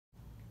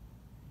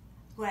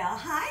Well,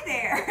 hi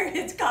there.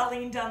 It's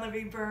Colleen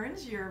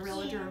Donlevy-Burns, your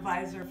Realtor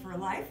Advisor for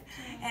Life,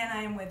 and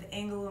I'm with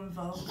Engel and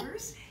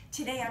Vogers.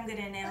 Today I'm going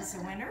to announce a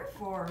winner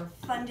for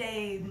Fun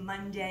Day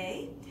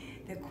Monday.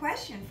 The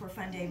question for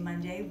Fun Day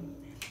Monday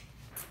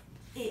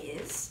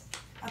is,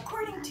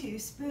 according to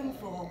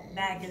Spoonful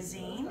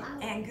Magazine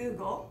and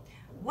Google,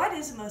 what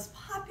is the most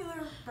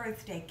popular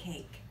birthday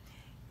cake?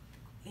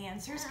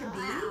 Answers could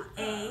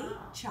be A,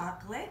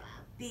 chocolate,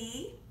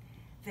 B,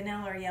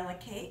 vanilla or yellow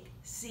cake,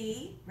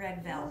 C,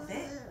 red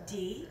velvet,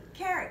 D,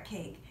 carrot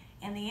cake.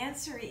 And the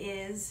answer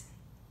is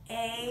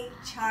A,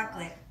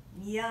 chocolate.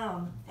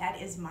 Yum,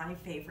 that is my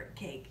favorite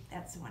cake.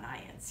 That's the one I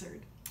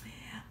answered.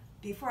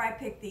 Before I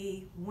pick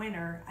the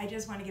winner, I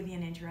just want to give you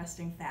an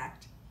interesting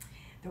fact.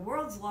 The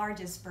world's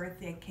largest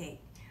birthday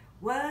cake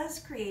was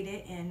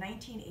created in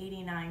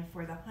 1989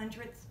 for the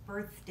 100th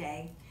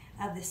birthday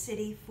of the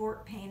city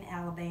Fort Payne,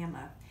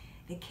 Alabama.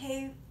 The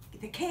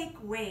cake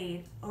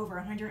weighed over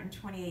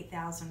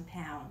 128,000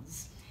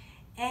 pounds,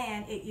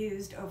 and it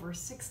used over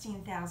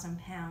 16,000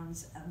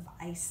 pounds of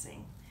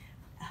icing.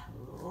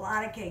 A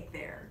lot of cake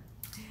there.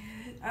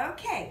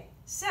 Okay,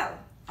 so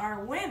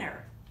our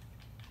winner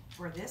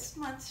for this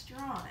month's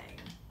drawing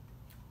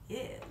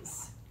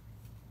is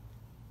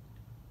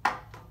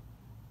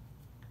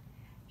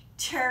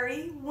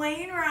Terry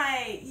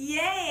Wainwright.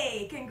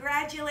 Yay!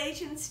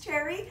 Congratulations,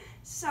 Terry.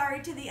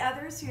 Sorry to the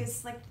others who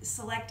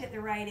selected the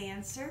right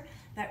answer,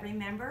 but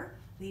remember,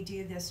 we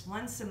do this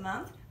once a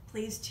month.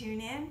 Please tune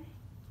in,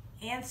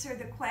 answer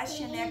the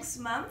question next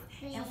month,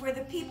 and for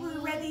the people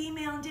who read the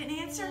email and didn't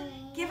answer,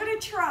 give it a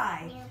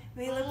try.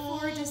 We look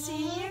forward to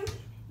seeing you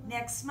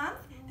next month.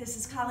 This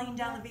is Colleen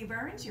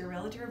Donlevy-Burns, your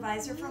Realtor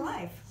Advisor for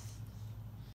Life.